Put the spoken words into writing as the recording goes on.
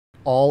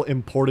all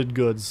imported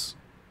goods.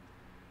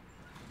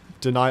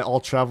 Deny all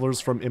travelers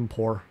from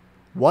Impor.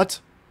 What?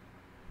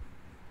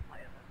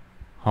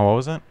 Oh, what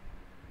was that?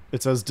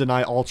 It says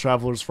deny all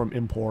travelers from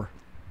Impor.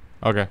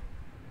 Okay.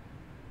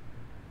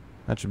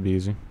 That should be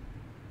easy.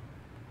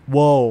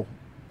 Whoa.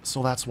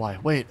 So that's why.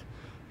 Wait.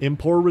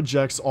 Impor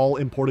rejects all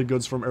imported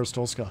goods from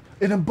Arstotzka.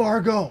 An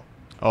embargo!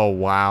 Oh,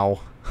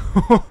 wow.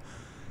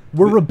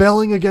 We're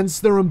rebelling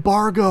against their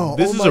embargo!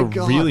 This oh is my a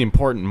God. really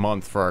important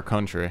month for our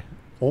country.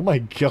 Oh my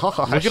gosh.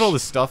 Look at all the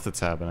stuff that's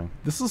happening.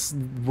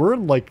 We're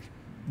in like,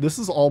 this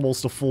is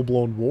almost a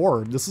full-blown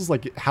war. This is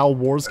like how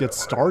wars get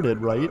started,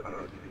 right?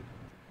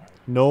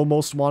 No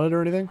most wanted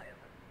or anything?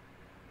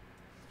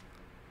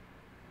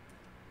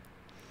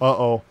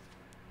 Uh-oh.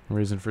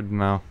 Reason for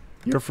denial.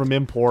 You're from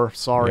Impor.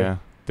 Sorry. Yeah,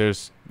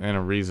 there's and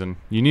a reason.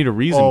 You need a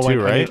reason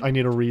too, right? I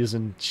need a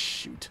reason.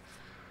 Shoot.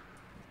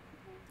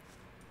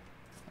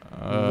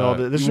 No,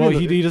 this should well,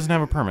 be he doesn't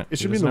have a permit. It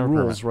should be in the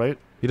rules, right?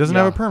 He doesn't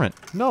have a permit.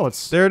 No,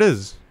 it's... There it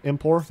is.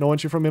 Impor. No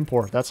entry from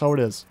Impor. That's how it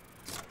is.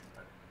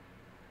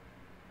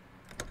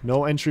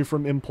 No entry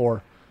from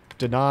Impor.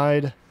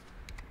 Denied.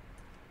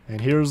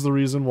 And here's the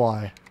reason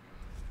why.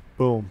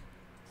 Boom.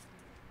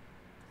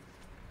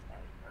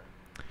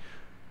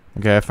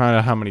 Okay, I found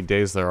out how many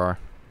days there are.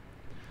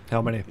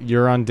 How many?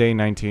 You're on day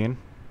 19.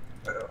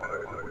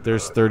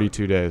 There's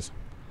 32 days.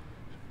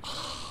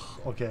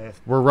 Okay.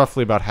 We're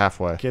roughly about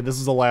halfway. Okay, this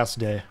is the last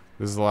day.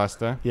 This is the last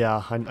day?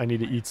 Yeah, I need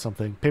to eat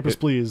something. Papers,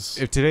 please.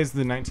 If today's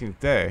the 19th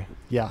day,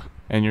 yeah,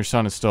 and your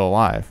son is still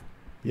alive,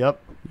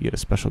 yep. you get a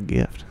special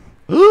gift.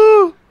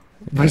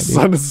 My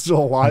son is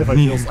still alive.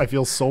 I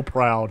feel so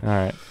proud. All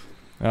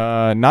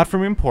right. Not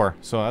from Impor,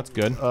 so that's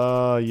good.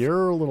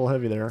 You're a little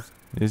heavy there.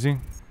 Is he?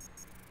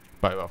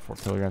 By about 4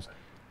 kilograms.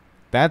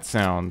 That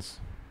sounds...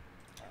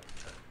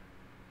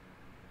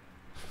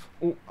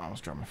 Oh, I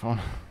almost dropped my phone.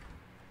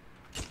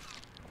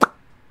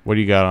 What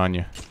do you got on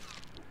you?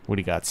 What do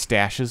you got?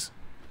 Stashes?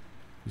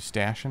 You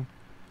stashing?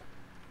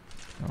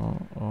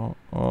 Oh.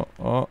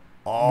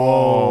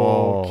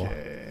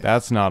 Okay.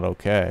 That's not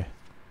okay.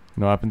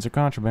 No weapons or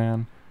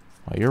contraband.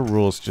 Well, your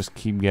rules just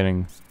keep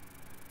getting...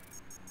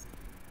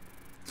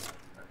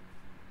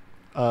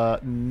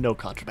 No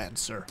contraband,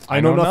 sir. I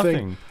know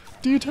nothing.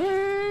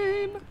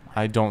 Detain!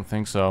 I don't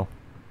think so.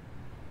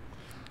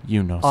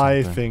 You know something.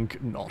 I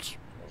think not.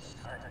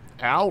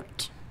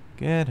 Out.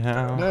 Get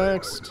out.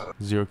 Next.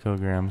 0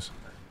 kilograms.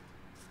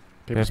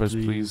 Papers, Papers,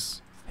 please.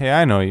 please. Hey,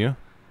 I know you.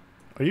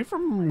 Are you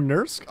from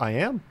Nursk? I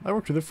am. I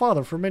worked with your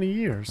father for many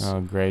years.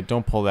 Oh, great.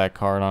 Don't pull that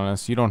card on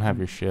us. You don't have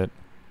your shit.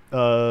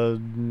 Date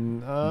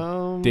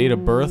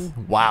of birth?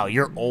 Wow,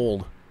 you're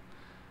old.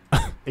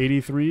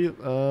 83.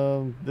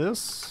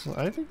 This?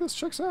 I think this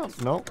checks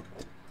out. No.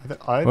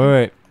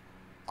 Wait.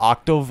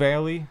 Octo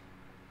Valley?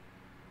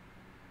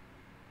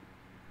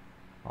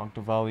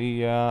 Octo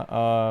Valley,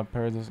 yeah.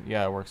 Paradise.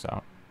 Yeah, it works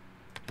out.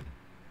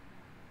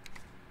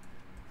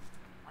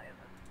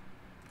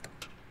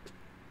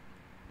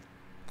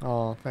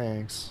 Oh,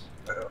 thanks.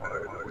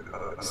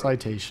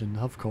 Citation,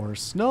 of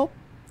course. Nope.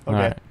 Okay.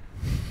 Right.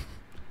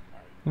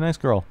 Nice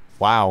girl.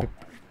 Wow.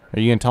 Are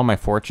you gonna tell my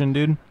fortune,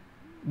 dude?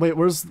 Wait,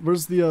 where's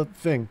the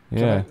thing?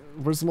 Yeah.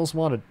 Where's the most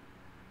wanted?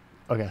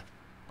 Okay.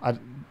 I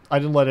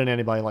didn't let in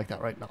anybody like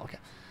that, right? No, okay.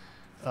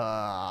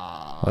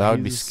 Well, that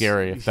would be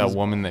scary if that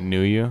woman that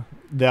knew you.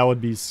 That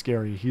would be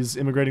scary. He's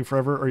immigrating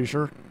forever. Are you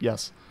sure?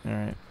 Yes. All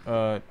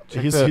right.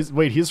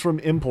 Wait, he's from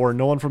Impor.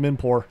 No one from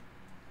Impor.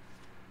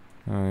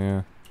 Oh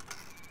yeah.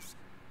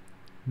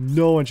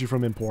 No entry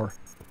from Impor.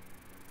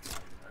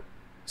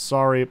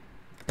 Sorry,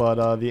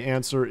 but the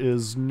answer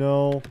is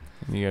no.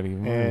 You gotta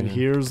give and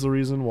here's the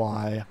reason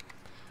why.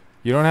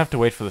 You don't have to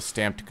wait for the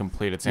stamp to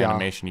complete its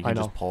animation. You can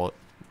just pull it.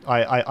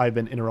 I've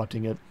been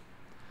interrupting it.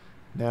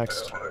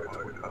 Next.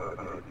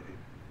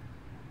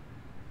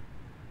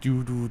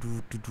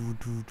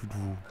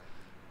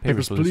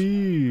 Papers,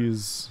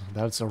 please.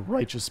 That's a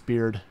righteous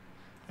beard.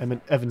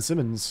 Evan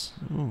Simmons.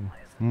 Ooh,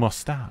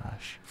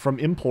 mustache. From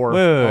Impor.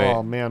 Wait.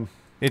 Oh, man.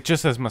 It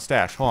just says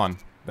mustache. Hold on.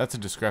 That's a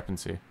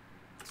discrepancy.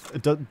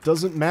 It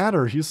doesn't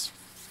matter. He's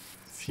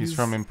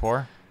from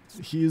Impor?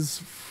 He's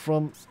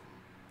from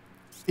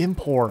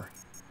Impor.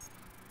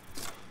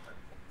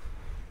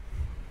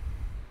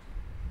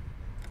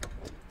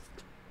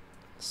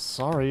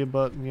 Sorry,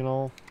 but, you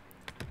know...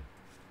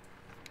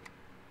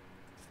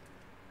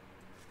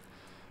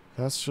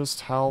 That's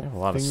just how a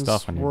lot of things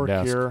stuff on your work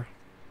desk. here.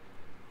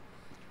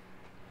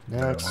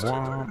 Next.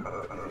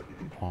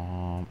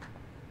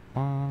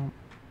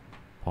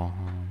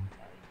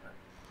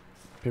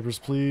 Papers,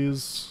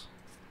 please.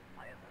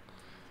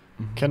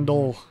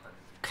 Kendall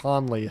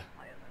Conley.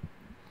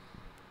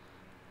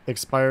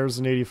 Expires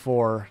in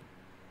 84.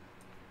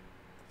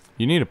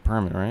 You need a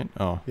permit, right?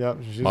 Oh. Yeah.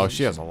 Oh,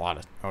 she has a lot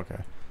of...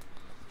 Okay.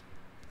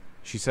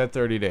 She said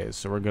 30 days,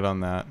 so we're good on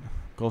that.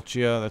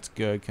 Gulchia, that's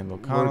good. Kendall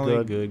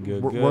Connolly,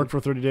 good. Worked for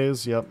 30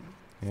 days, yep.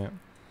 Yeah.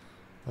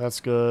 That's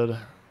good.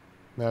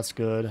 That's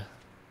good.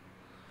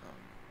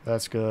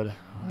 That's good.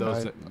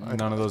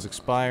 None of those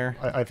expire.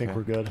 I think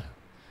we're good.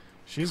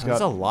 She's That's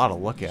got a lot to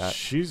look at.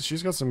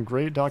 She's got some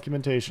great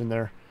documentation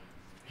there.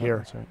 Oh, Here.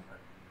 that's right.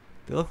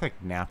 They look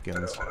like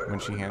napkins when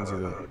she hands you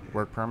the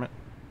work permit.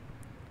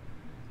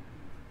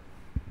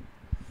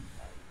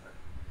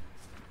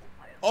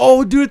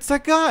 Oh, dude, it's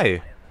that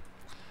guy.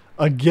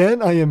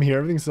 Again, I am here.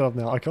 Everything's set up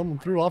now. I come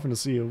through often to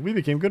see you. We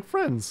became good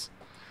friends.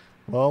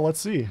 Well, let's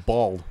see.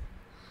 Bald.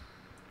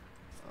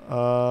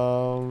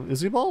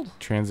 Is he bald?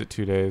 Transit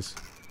 2 days.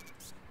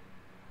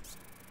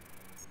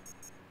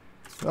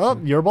 Oh,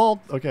 you're bald.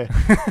 Okay.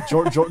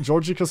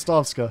 Georgie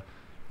Kostovska.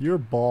 You're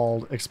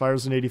bald.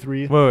 Expires in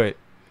 83. Wait.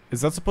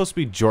 Is that supposed to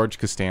be George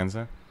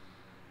Costanza?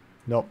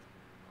 Nope.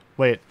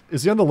 Wait,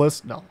 is he on the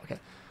list? No. Okay.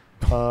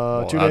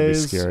 Well, 2 that'd be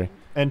days. scary.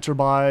 Enter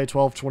by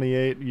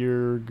 12:28.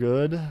 You're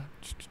good.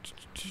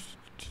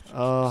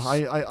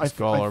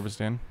 Skull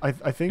Orbistan. I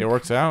think It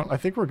works out. I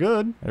think we're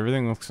good.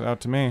 Everything looks out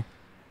to me.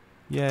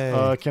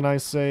 Yay. Can I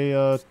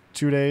say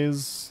 2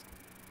 days?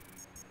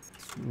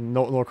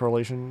 No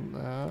correlation.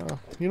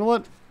 You know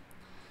what?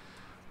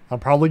 I'm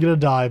probably gonna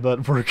die,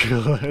 but we're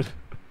good.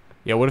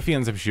 Yeah, what if he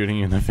ends up shooting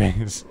you in the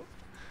face?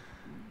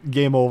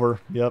 Game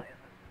over. Yep.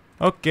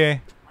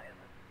 Okay.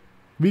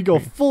 We go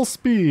full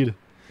speed.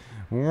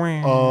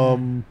 I'll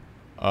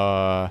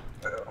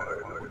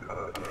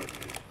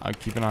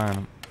keep an eye on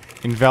him.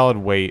 Invalid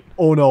weight.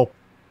 Oh no.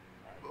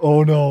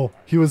 Oh no.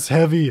 He was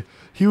heavy.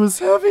 He was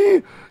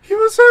heavy. He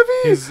was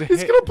heavy.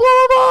 He's gonna blow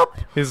him up.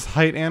 His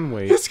height and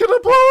weight. He's gonna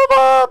blow him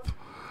up.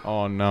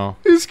 Oh no.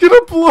 He's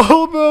gonna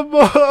blow them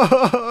up.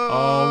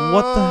 Oh,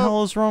 what the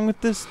hell is wrong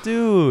with this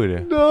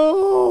dude?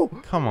 No.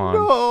 Come on.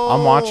 No.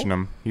 I'm watching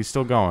him. He's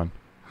still going.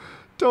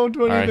 Don't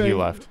do anything. Alright, he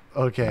left.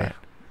 Okay. All right.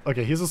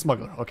 Okay, he's a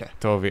smuggler. Okay.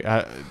 Tovi,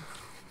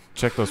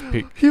 check those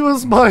peak. He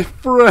was my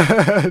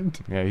friend.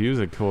 Yeah, he was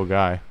a cool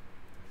guy.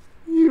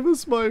 He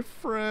was my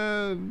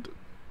friend.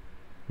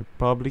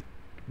 Republia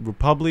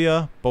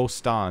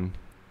Bostan.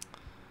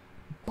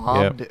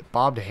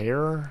 Bobbed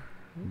hair.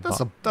 That's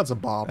a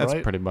bob, That's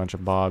right? pretty much a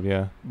bob,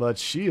 yeah. But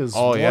she is.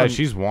 Oh yeah,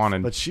 she's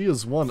wanted. But she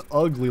is one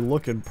ugly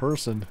looking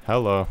person.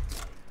 Hello.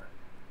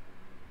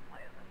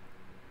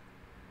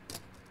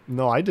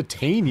 No, I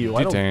detain you.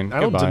 Detain. I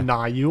don't Goodbye.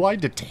 deny you. I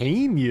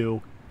detain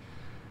you.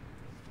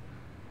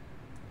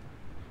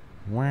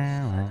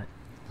 Wow.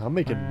 I'm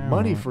making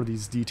money for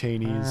these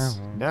detainees.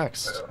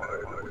 Next.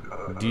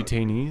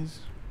 Detainees?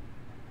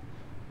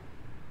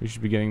 We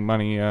should be getting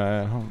money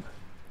at home.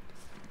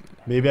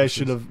 Maybe I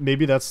should have.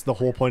 Maybe that's the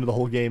whole point of the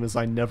whole game is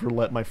I never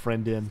let my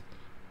friend in.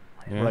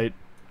 Yeah. Right?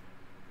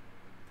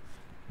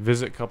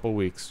 Visit couple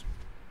weeks.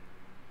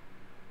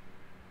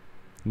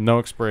 No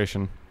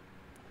expiration.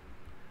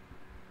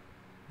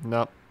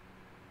 Nope.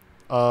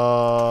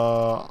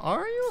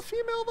 Are you a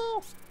female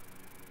though?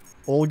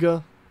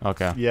 Olga?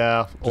 Okay.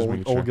 Yeah, Just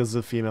making sure. Olga's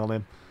a female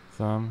name.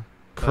 Thumb.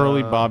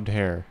 Curly bobbed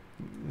hair.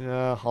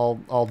 Yeah, I'll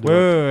do Wait,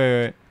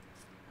 it. wait.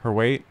 Her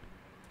weight?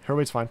 Her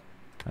weight's fine.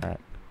 Alright.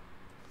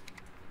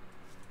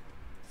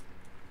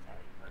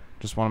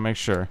 Just want to make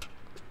sure.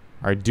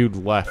 Alright, dude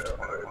left.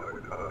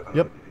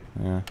 Yep.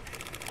 Yeah.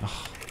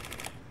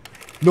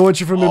 No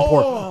entry from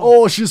Impor.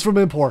 Oh, she's from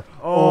Impor.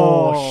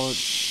 Oh. Oh,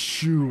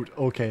 shoot.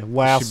 Okay, She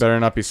last better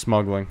not be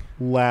smuggling.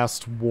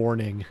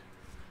 warning.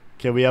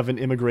 Okay, we have an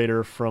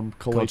immigrator from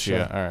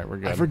Kolchia. Kalacha. Alright, we're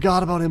good. I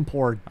forgot about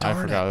Impor. I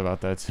Darn forgot it.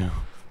 about that too.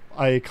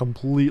 I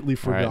completely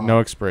forgot. Alright, no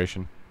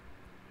expiration.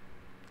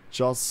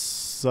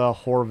 Just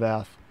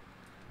Horvath.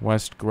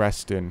 West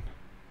Greston.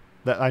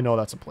 That I know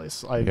that's a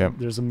place. Yep.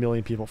 There's a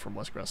million people from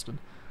West Greston.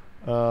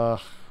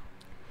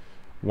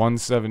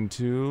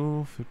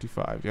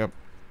 17255. Yep.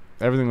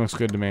 Everything looks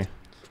good to me.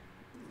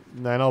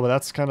 I know, but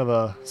that's kind of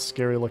a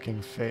scary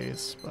looking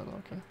face. But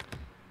okay.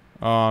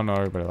 Oh no,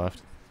 everybody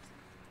left.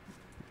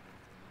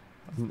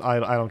 I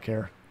don't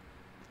care.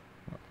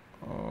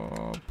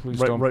 Oh, please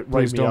Right- don't. right-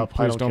 please write me don't. up. I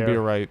Please don't don't be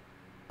care. right.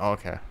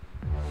 Okay.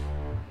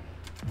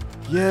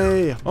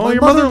 Yay! Oh, your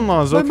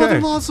mother-in-law's okay. My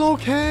mother-in-law's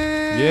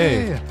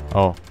okay. Yay.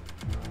 Oh,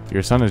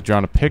 your son has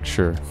drawn a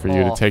picture for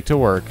you to Aw, take to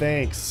work.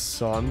 Thanks,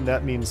 son.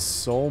 That means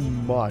so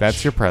much.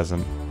 That's your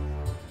present.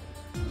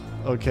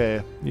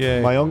 Okay.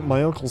 Yay. My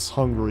uncle's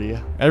hungry.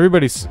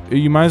 Everybody's.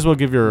 You might as well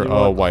give your You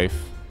know what?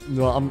 wife.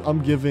 No,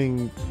 I'm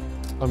giving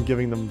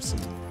them some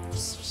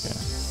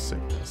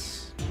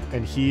sickness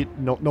and heat.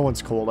 No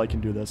one's cold. I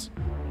can do this.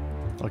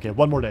 Okay,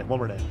 one more day.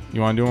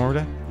 You want to do one more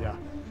day? Yeah.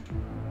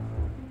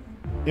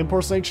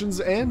 Import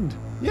sanctions end.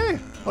 Yay. Okay.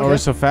 Oh, we're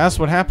so fast.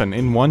 What happened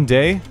in one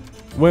day?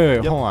 Wait.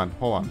 Yep. Hold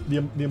on. The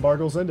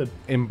embargo's ended.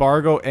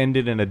 Embargo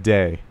ended in a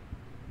day.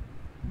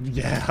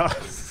 Yeah.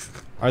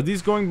 Are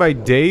these going by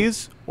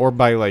days or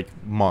by like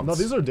months? No,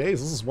 these are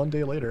days. This is 1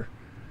 day later.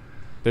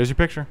 There's your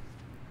picture.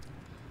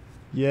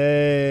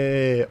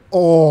 Yay.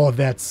 Oh,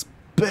 that's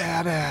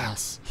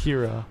badass.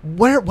 Kira.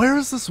 Where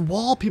is this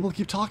wall people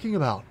keep talking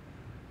about?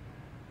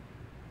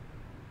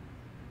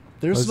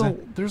 There's no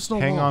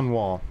Hang wall. on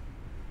wall.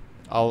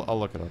 I'll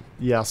look it up.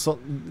 Yeah, so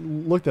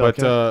look that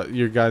But up.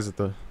 your guys at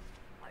the.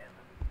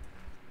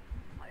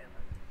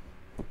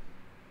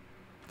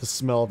 The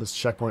smell of this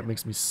checkpoint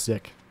makes me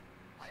sick.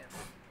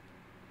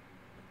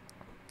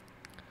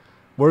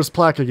 Where's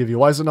plaque I give you?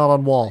 Why is it not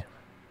on wall?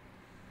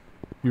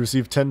 You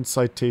received 10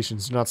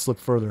 citations. Do not slip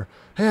further.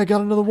 Hey, I got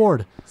another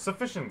ward.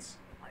 Sufficiency.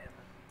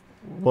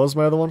 What was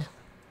my other one?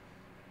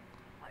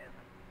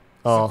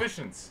 Oh.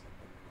 Sufficiency.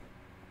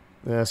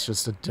 That's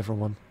just a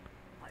different one.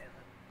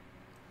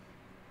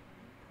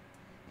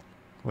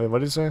 Wait, what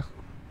did you say?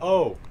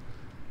 Oh.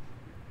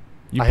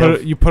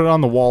 You put it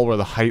on the wall where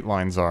the height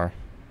lines are.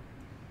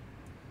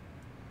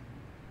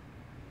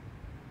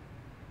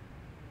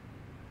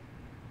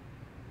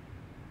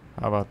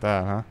 How about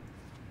that, huh?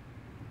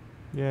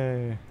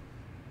 Yay.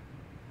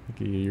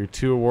 Look at you. Your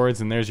 2 awards,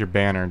 and there's your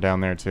banner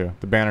down there, too.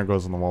 The banner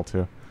goes on the wall,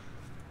 too.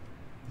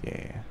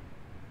 Yeah.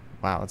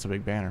 Wow, that's a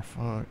big banner.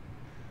 Fuck.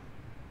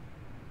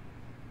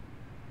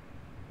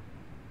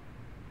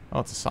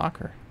 Oh, it's a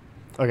soccer.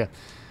 Okay.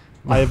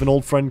 I have an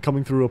old friend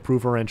coming through.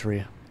 Approve her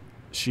entry.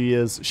 She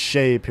is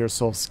Shay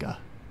Piersovska.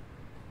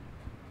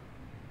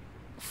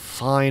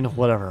 Fine,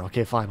 whatever.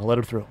 Okay, fine. I'll let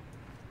her through.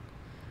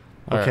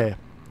 Okay. Right.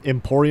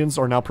 Emporians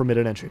are now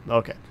permitted entry.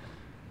 Okay.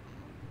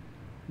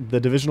 The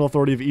Divisional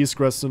Authority of East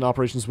Greston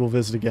operations will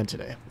visit again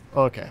today.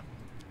 Okay.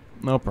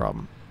 No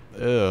problem.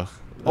 Ugh.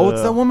 Oh,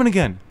 it's that woman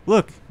again.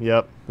 Look.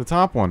 Yep. The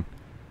top one.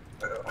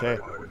 Okay.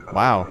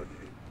 Wow.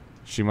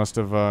 She must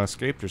have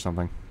escaped or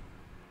something.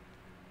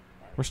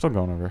 We're still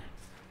going over.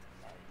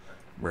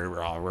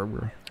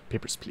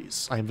 Papers,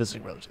 please. I am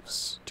visiting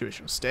relatives.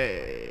 Tuition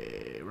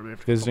stay.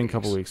 Visiting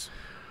couple weeks.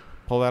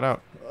 Pull that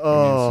out.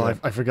 Oh,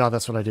 I forgot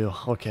that's what I do.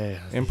 Okay.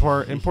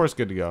 Import's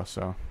good to go,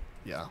 so.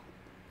 Yeah.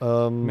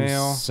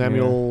 Mail.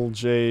 Samuel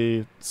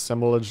J.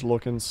 Semmelage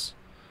Lookins.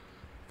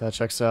 That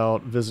checks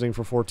out. Visiting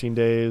for 14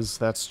 days.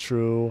 That's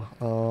true.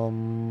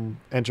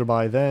 Enter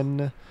by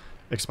then.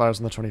 Expires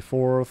on the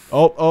 24th.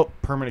 Oh,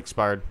 permit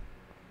expired.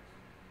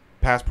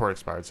 Passport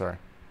expired, sorry.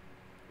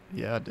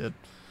 Yeah, it did.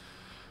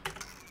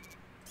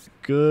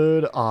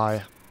 Good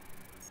eye.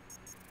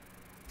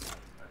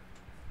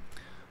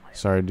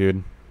 Sorry,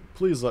 dude.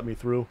 Please let me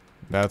through.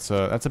 That's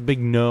a big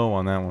no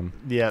on that one.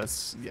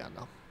 Yes. Yeah,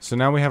 no. So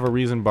now we have a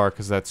reason bar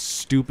because that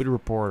stupid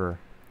reporter.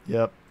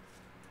 Yep.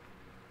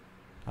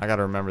 I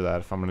gotta remember that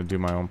if I'm gonna do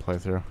my own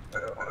playthrough.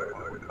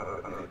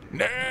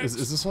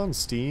 Is this on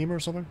Steam or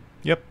something?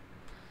 Yep.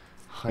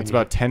 It's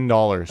about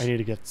 $10. I need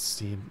to get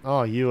Steam.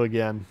 Oh, you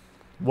again.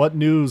 What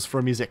news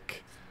for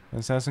music? An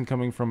assassin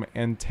coming from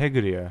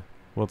Antegria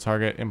will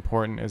target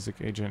important Isaac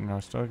agent in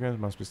Ostoka.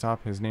 Must be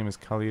stopped. His name is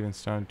Khalid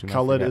Instan.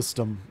 Khalid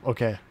Istam.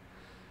 Okay.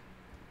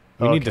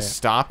 We need to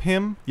stop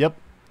him? Yep.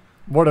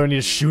 What, do I need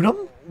to shoot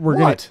him?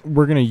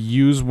 We're gonna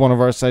use one of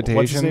our citations.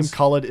 What's his name?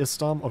 Khalid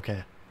Istam?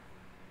 Okay.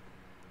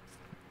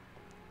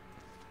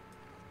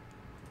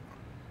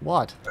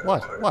 What?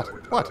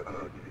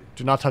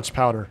 Do not touch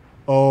powder.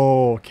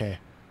 Oh, okay.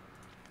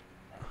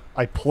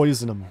 I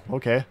poison him.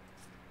 Okay.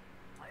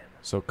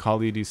 So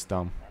Khalid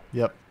Istam.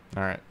 Yep.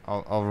 Alright,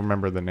 I'll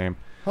remember the name.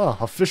 Huh,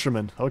 a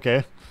fisherman.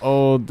 Okay.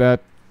 Oh,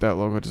 that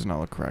logo does not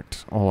look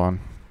correct. Hold on.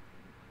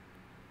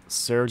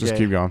 Sergey. Just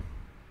keep going.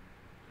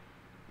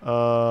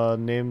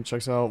 Name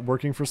checks out.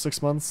 Working for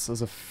 6 months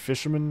as a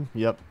fisherman.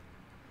 Yep.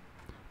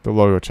 The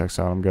logo checks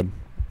out. I'm good.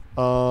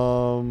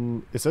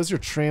 It says you're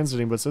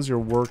transiting, but it says you're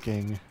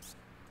working.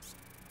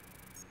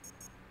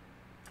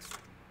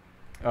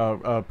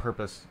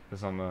 Purpose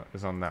is on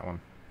that one.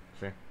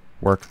 See?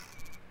 Work.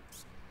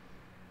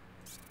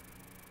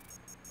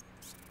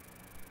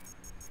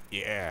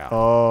 Yeah.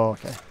 Oh,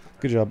 okay.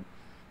 Good job.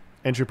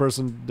 Entry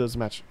person does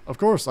match. Of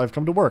course, I've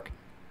come to work.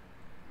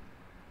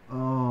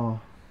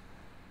 Oh.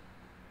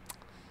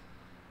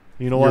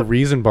 You know Your what?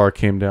 reason bar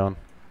came down.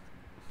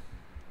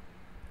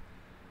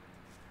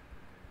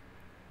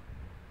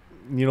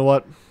 You know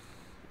what?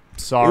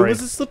 Sorry. It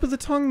was a slip of the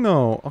tongue,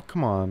 though. Oh,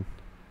 come on.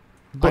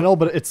 I know,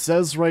 but it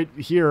says right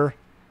here,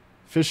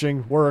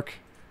 fishing, work.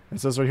 It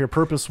says right here,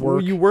 purpose, work.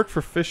 Well, you work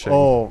for fishing.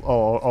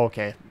 Oh,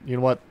 okay. You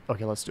know what?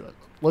 Okay, let's do it.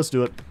 Let's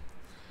do it.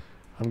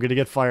 I'm going to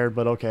get fired,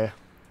 but okay.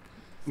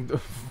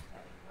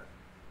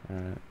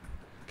 Alright.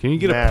 Can you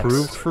get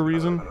approved for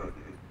reason?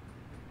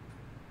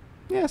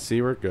 Yeah,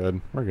 see, we're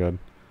good. We're good.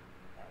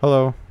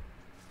 Hello.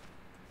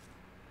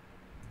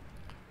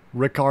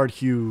 Rickard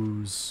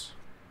Hughes.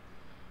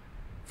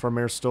 From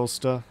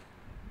Erstosta.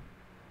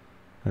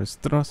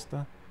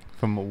 Erstosta.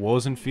 From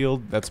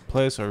Wozenfield, that's a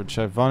place. Or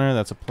Chevaner,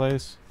 that's a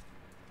place.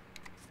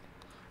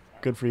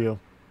 Good for you.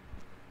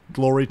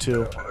 Glory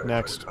 2.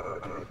 Next.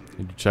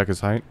 Did you check his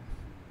height?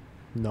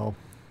 No.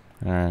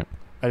 Alright.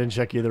 I didn't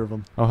check either of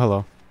them. Oh,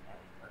 hello.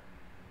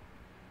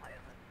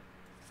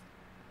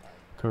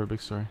 Cover big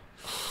story.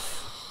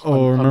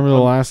 Oh, remember the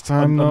last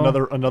time,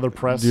 though? Another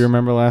press. Do you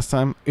remember last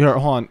time? Here,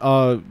 hold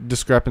on.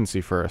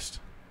 Discrepancy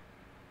first.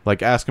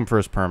 Like, ask him for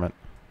his permit.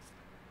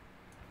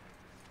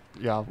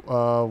 Yeah.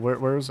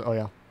 Where's... Oh,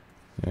 yeah.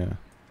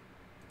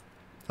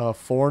 Yeah.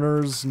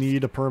 Foreigners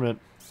need a permit.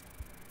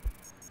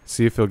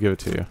 See if he'll give it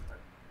to you.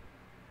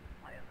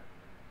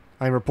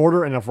 I'm a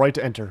reporter and have right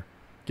to enter.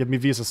 Give me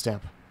visa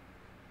stamp.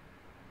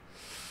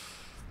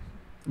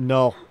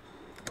 No.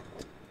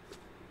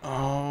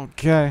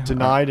 Okay.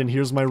 Denied, and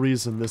here's my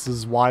reason. This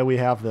is why we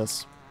have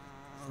this.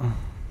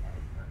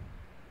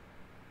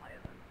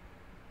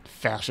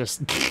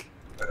 Fascist.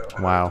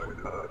 Wow.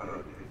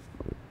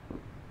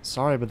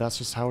 Sorry, but that's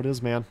just how it is,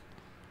 man.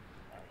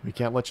 We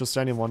can't let just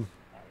anyone.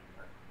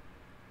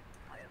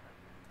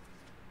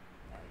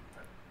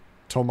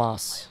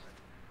 Tomas.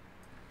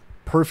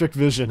 Perfect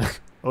vision.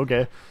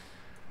 Okay.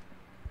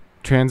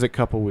 Transit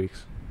couple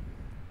weeks.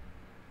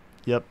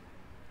 Yep.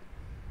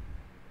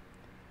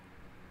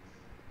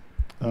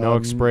 No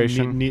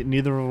expiration.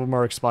 Neither of them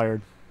are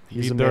expired.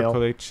 He's a male.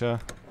 Kolecha.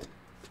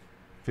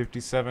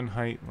 57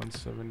 height,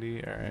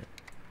 170. All right.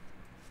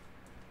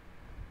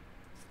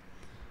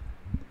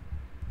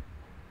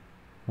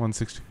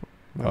 164.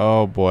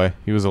 Oh boy,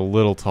 he was a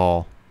little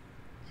tall.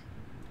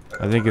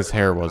 I think his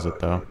hair was it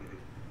though.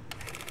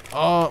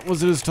 Oh,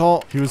 was it as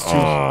tall? He was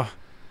too.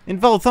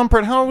 Invalid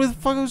thumbprint. How the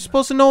fuck was I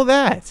supposed to know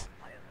that?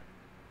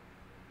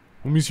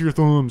 Let me see your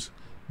thumbs.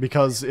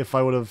 Because if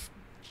I would have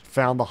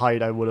found the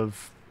height, I would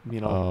have, you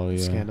know,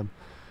 scanned him.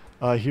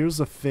 Here's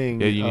the thing.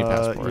 Yeah, you need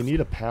passport. You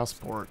need a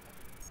passport.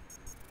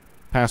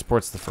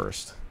 Passport's the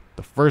first.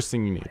 The first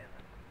thing you need.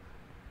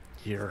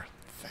 Here.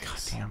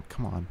 Thanks. God damn,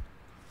 come on.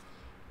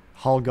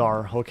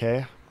 Halgar,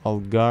 okay.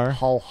 Algar.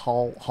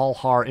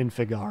 Halhar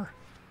Infigar.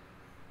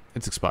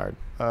 It's expired.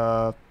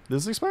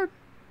 This is expired?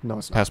 No,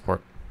 it's not.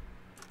 Passport.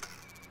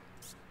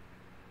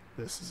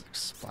 This is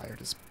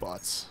expired as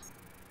butts.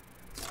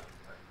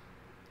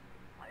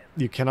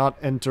 You cannot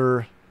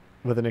enter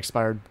with an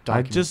expired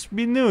document. I just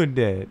renewed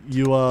it.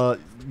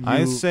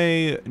 I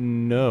say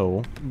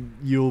no.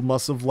 You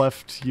must have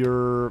left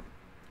your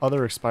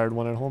other expired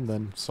one at home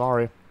then.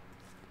 Sorry.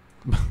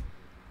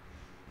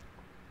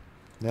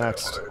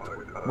 Next.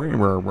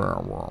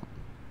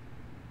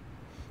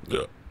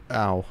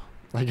 Ow.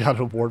 I got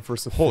an award for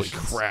sufficiency.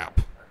 Holy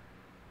crap.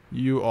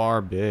 You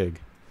are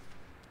big.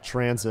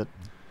 Transit.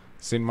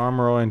 St.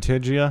 Marmoro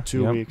Antigia.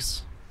 2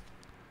 weeks.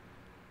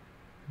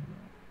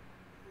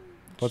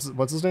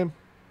 What's his name?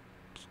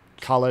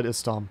 Khaled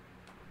Istam.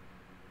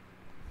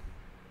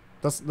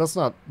 That's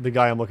not the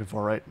guy I'm looking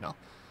for, right? No.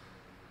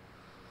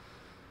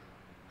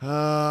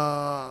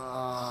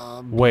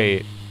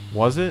 Wait,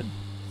 was it?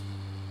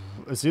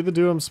 Is he the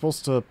dude I'm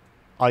supposed to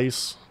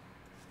ice?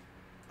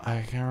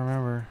 I can't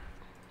remember.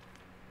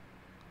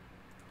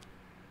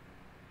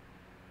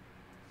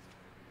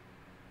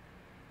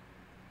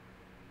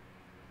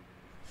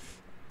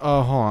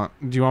 Oh, hold on.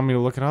 Do you want me to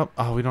look it up?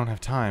 Oh, we don't have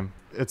time.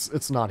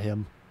 It's not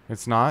him.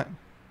 It's not?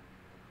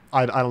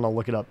 I don't know.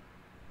 Look it up.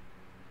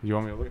 You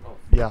want me to look it up?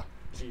 Yeah.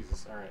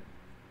 Jesus, alright.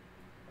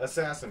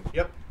 Assassin.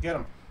 Yep, get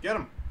him. Get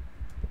him.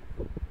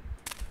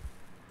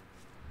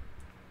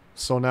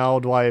 So now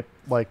do I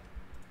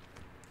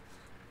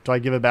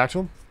give it back to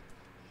him?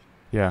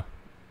 Yeah.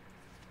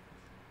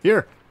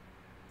 Here.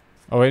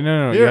 Oh, wait,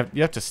 no. Here.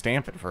 You have to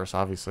stamp it first,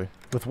 obviously.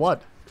 With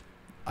what?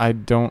 I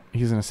don't...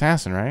 He's an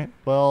assassin, right?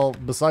 Well,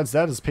 besides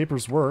that, his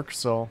papers work,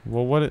 so...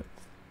 Well, what it...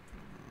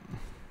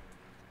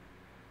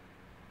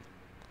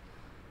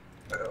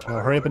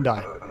 hurry up and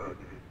die.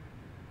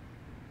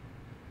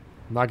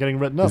 I'm not getting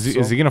written up,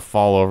 Is he gonna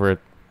fall over it,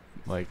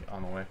 like,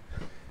 on the way?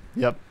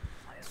 Yep.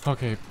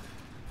 Okay.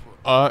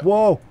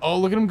 Whoa! Oh,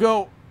 look at him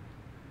go!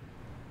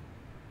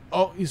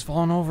 Oh, he's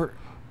falling over.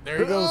 There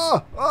he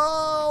goes.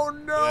 Oh,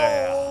 no!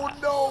 Yeah.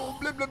 No!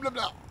 Blah, blah, blah,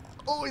 blah.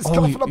 Oh, he's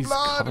coughing up he's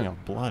blood! coughing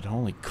up blood.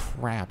 Holy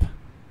crap.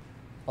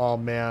 Oh,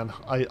 man.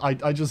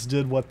 I just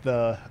did what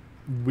the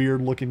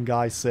weird-looking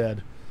guy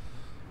said.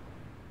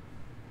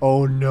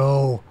 Oh,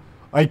 no.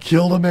 I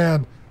killed a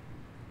man.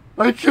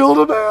 I killed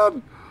a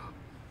man.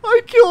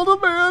 I killed a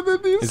man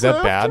and he's Is that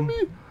after bad?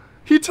 me.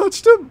 He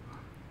touched him.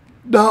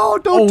 No,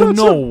 don't touch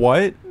no, him.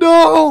 what?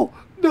 No,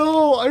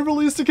 no, I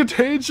released a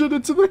contagion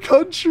into the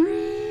country.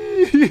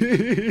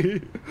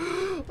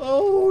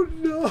 Oh,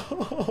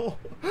 no.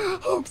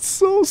 I'm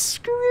so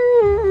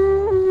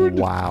screwed.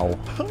 Wow.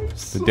 I'm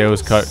so The day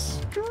was cut.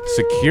 screwed.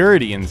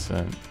 Security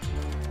incident.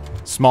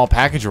 Small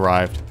package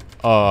arrived.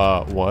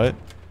 What?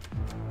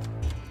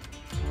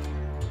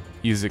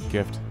 Use it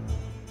gift.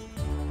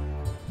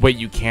 Wait,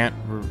 you can't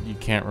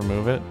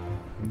remove it?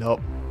 Nope.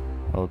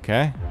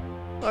 Okay.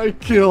 I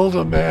killed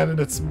a man and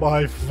it's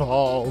my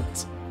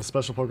fault. A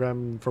special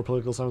program for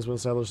political asylum has been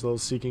established.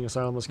 Those seeking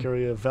asylum must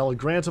carry a valid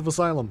grant of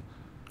asylum.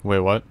 Wait,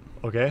 what?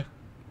 Okay.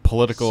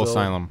 Political So,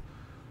 asylum.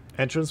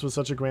 Entrants with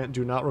such a grant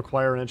do not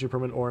require an entry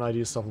permit or an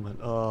ID supplement.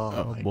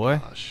 Oh my boy.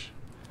 gosh.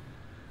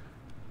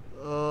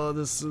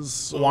 This is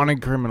so,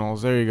 Wanted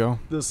criminals. There you go.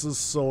 this is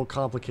so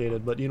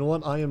complicated. But you know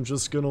what? I am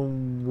just gonna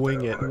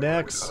wing it.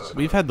 Next.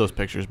 We've had those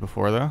pictures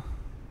before, though.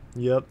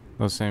 Yep.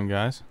 Those same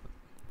guys.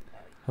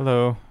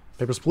 Hello.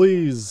 Papers,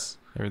 please.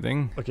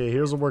 Everything. Okay,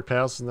 here's a work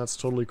pass, and that's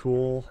totally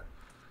cool.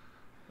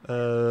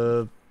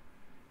 Work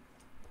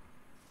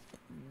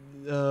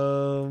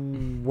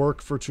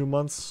for 2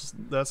 months.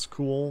 That's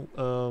cool.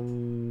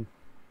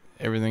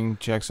 Everything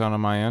checks out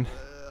on my end.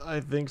 I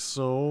think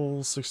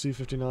so.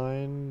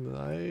 6059.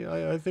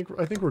 I think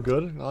we're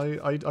good.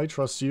 I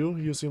trust you.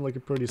 You seem like a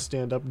pretty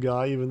stand-up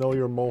guy, even though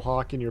your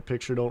mohawk and your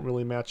picture don't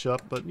really match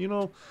up. But you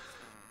know,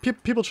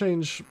 people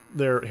change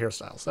their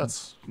hairstyles.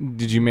 That's.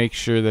 Did you make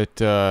sure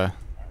that?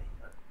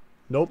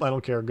 Nope. I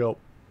don't care. Go.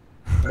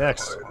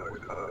 Next.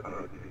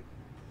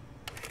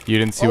 You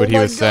didn't see what he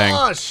was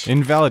gosh. saying.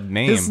 Invalid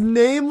name. His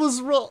name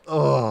was wrong.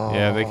 Oh.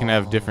 Yeah, they can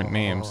have different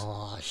names.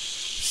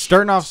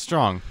 Starting off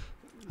strong.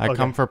 I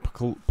come for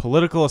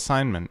political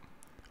assignment.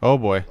 Oh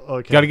boy.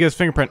 Okay. Gotta get his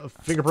fingerprint.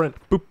 Fingerprint.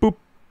 Boop, boop.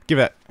 Give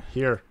it.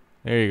 Here.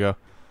 There you go.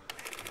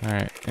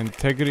 Alright.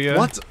 Integrity.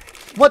 What?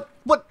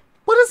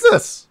 What is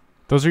this?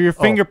 Those are your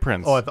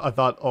fingerprints. Oh, I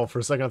thought. Oh, for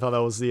a second I thought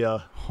that was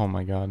the. Oh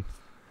my god.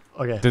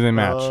 Okay. Did they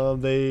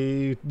match?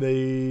 They match.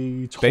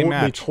 They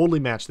totally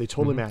match. They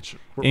totally match.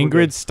 We're Ingrid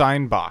good.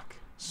 Steinbach.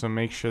 So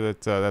make sure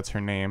that that's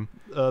her name.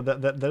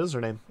 That is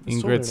her name. It's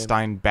Ingrid totally her name.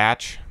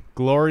 Steinbach.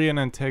 Gloria and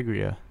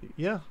Integria.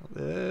 Yeah,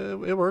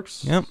 it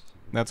works. Yep.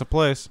 That's a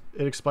place.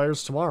 It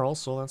expires tomorrow,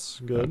 so that's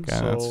good. Okay,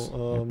 so that's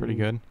yeah, pretty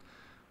good.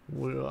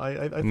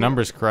 I think,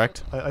 Number's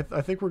correct. I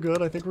think we're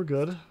good. I think we're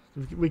good.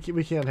 We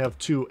can't have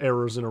 2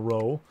 errors in a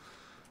row.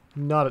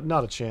 Not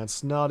a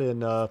chance. Not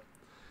in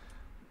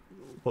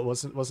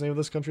what's the name of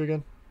this country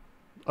again?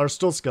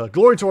 Arstolska.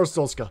 Glory to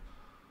Arstolska.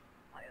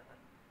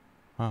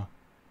 Oh,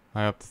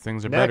 I hope the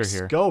things are Next.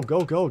 better here. Go.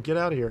 Get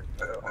out of here.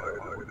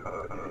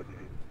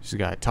 She's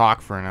got to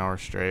talk for an hour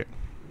straight.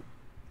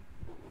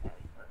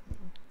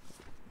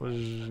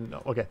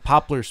 No, okay.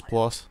 Poplars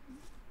Plus.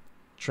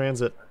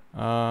 Transit.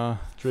 Duration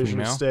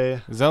Female. of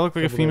stay. Does that look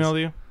like a Couple female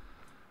days.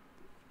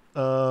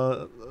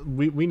 to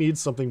you? We need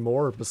something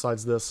more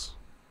besides this.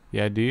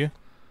 Yeah, do you?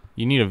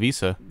 You need a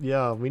visa.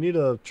 Yeah, we need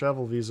a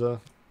travel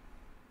visa.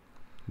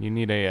 You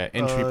need a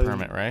entry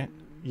permit, right?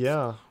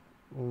 Yeah.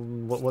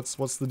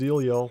 What's the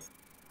deal, yo?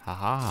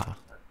 Haha.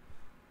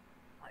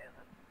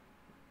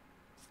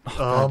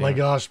 Oh my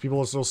gosh, people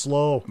are so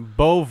slow.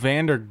 Bo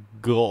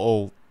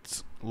Vandergult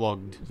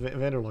logged.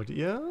 Vanderlooked.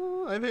 Yeah,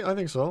 I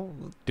think so.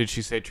 Did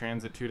she say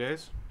transit 2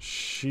 days?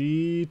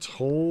 She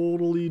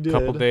totally did.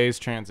 Couple days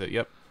transit.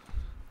 Yep.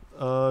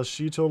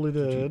 She totally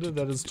did.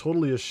 That is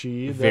totally a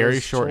she. That Very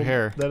is short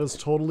hair. That is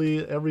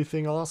totally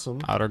everything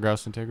awesome. Outer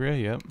Grouse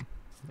Integria. Yep.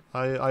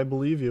 I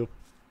believe you.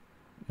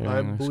 Everything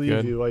I looks believe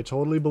good. you. I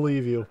totally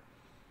believe you.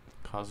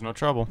 Cause no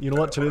trouble. You know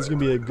what? Today's gonna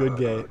be a good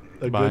gay.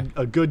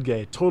 A good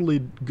gay. Totally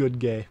good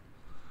gay.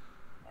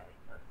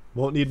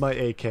 Won't need my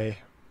AK.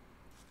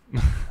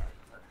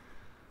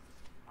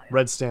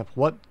 Red stamp.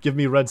 What? Give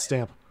me red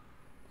stamp.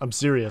 I'm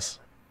serious.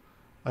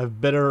 I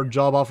have better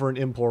job offer in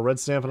Impor. Red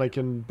stamp and I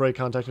can break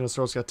contact in a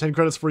store. It's got 10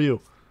 credits for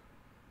you.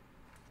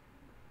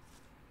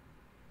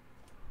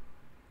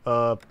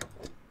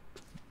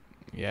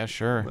 Yeah,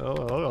 sure.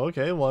 Oh,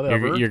 okay,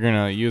 whatever. You're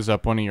gonna use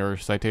up one of your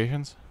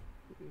citations?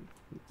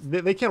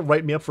 They can't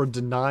write me up for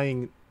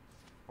denying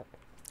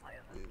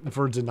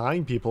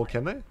people,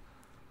 can they?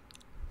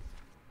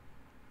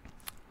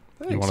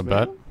 Thanks, You want to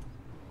man. bet?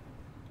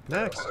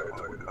 Next.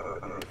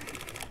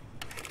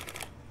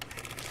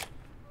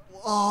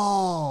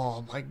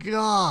 Oh my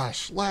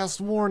gosh! Last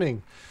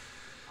warning.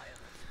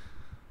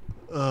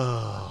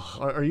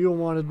 Are you a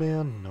wanted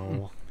man?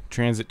 No.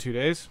 Transit 2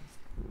 days?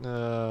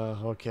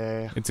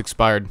 Okay. It's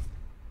expired.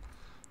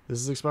 This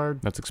is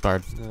expired? That's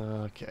expired.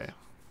 Okay.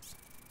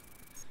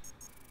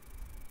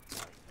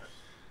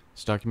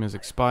 This document is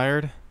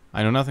expired.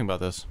 I know nothing about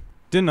this.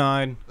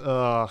 Denied.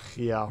 Yeah,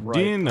 right.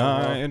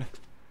 Denied.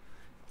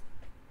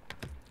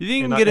 You think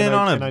you can And get in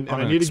on I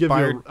an need to give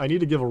expired... you I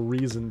need to give a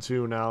reason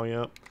too now,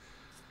 yep.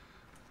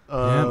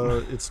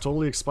 It's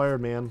totally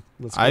expired, man.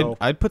 Let's go.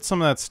 I'd put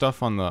some of that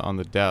stuff on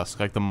the desk,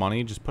 like the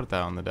money. Just put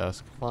that on the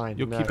desk. Fine.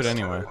 You'll keep next. it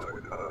anyway.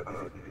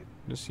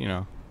 Just you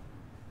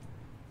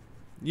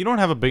don't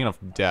have a big enough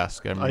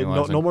desk. I'm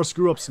realizing. No more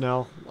screw ups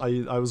now.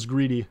 I was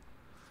greedy.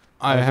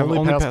 I have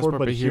only passport,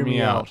 but hear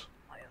me out.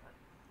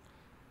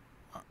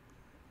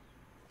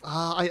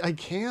 I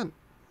can't.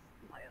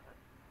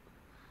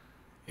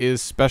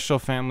 Is special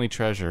family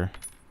treasure.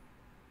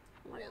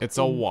 It's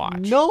a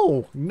watch.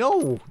 No.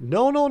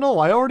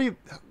 I already.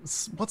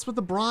 What's with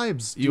the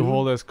bribes? You dude?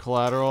 hold as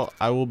collateral.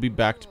 I will be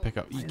back to pick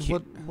up. You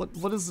can't.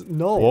 What is?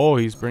 No. Whoa,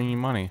 he's bringing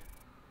money.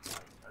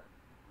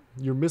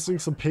 You're missing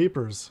some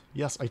papers.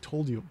 Yes, I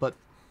told you, but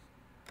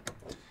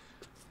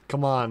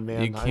come on,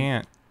 man. You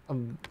can't.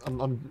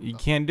 You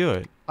can't do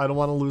it. I don't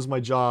want to lose my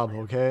job.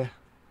 Okay.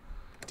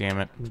 Damn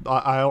it.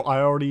 I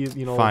already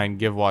Fine.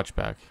 Give watch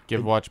back.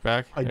 Give watch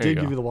back. I There did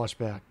go. give you the watch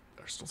back.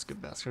 They're still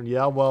skip bastard.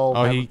 Yeah, well.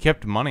 Oh, he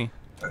kept money.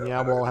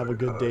 Yeah, well, have a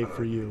good day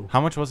for you. How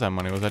much was that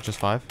money? Was that just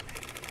 5?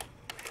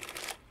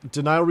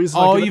 Denial reason.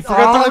 Oh, you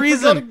forgot the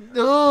reason.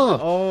 Ugh.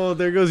 Oh,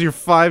 there goes your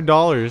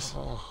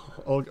 $5.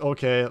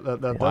 Okay,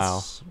 Wow.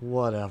 that's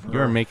whatever. You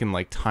are making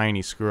like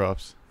tiny screw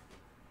ups.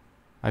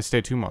 I stay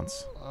 2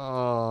 months.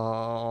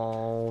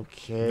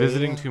 Okay.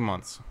 Visiting 2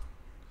 months.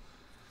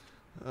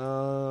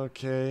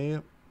 Okay.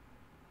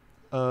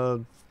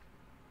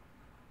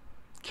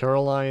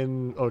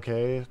 Caroline.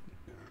 Okay.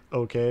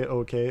 Everything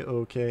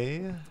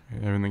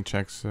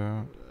checks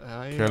out.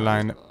 I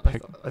Caroline.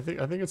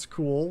 think it's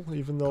cool,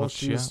 even though Kochia?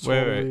 she's Wait.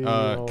 totally. You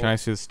know, Can I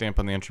see the stamp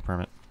on the entry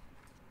permit?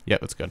 Yeah,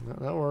 that's good.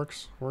 that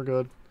works. We're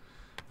good.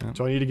 Yeah.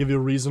 Do I need to give you a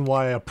reason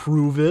why I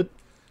approve it?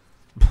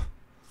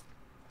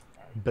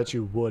 Bet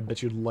you would.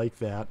 Bet you'd like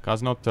that.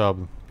 Cause no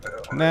trouble.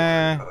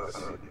 Nah.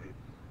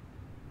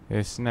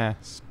 It's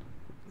nest.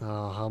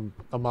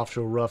 I'm off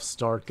to a rough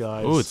start,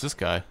 guys. Oh, it's this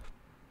guy.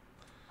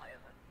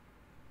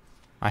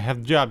 I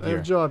have job I here.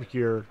 have job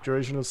here.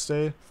 Duration of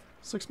stay,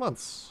 6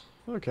 months.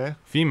 Okay.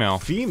 Female.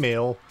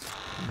 Female?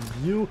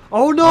 You...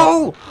 Oh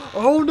no!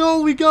 Oh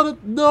no, we got a...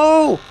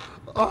 No!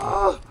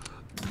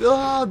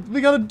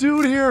 We got a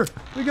dude here!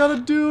 We got a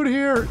dude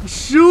here!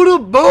 Shoot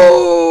him!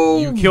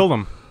 Boom! You killed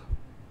him.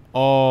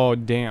 Oh,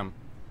 damn.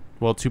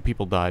 Well, 2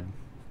 people died.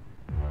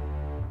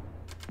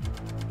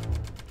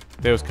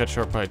 They was cut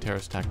short by a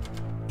terrorist attack.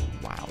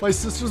 Wow. My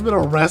sister's been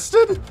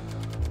arrested?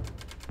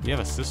 You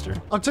have a sister?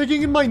 I'm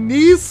taking in my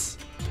niece?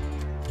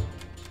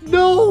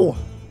 No!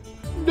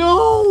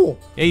 No!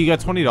 Yeah, you got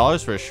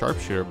 $20 for a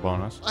sharpshooter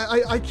bonus.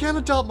 I can't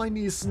adopt my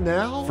niece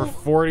now. For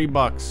 40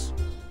 bucks.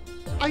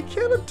 I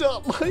can't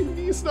adopt my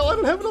niece now. I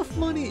don't have enough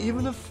money.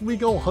 Even if we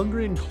go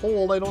hungry and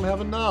cold, I don't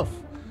have enough.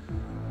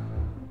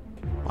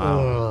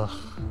 Wow.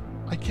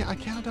 I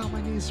can't adopt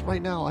my niece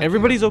right now.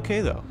 Everybody's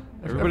okay though.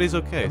 Everybody's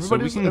okay. So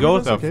we can go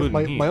without food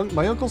and heat.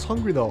 My uncle's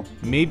hungry though.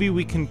 Maybe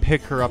we can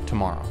pick her up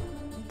tomorrow.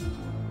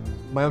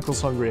 My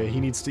uncle's hungry. He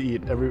needs to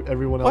eat.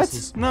 Everyone else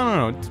is...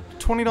 No.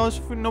 $20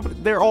 for food. Nobody.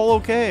 They're all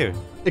okay.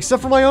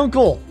 Except for my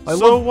uncle. I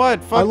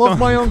love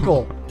my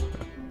uncle.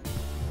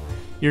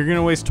 You're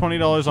gonna waste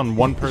 $20 on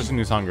one person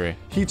who's hungry.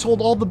 He told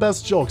all the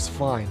best jokes.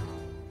 Fine.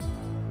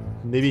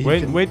 Maybe he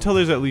can... Wait till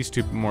there's at least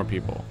 2 more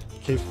people.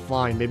 Okay,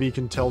 fine. Maybe he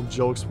can tell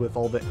jokes with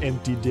all the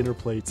empty dinner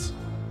plates.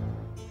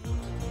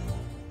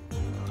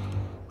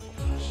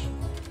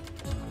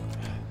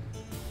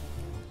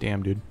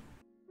 Damn, dude.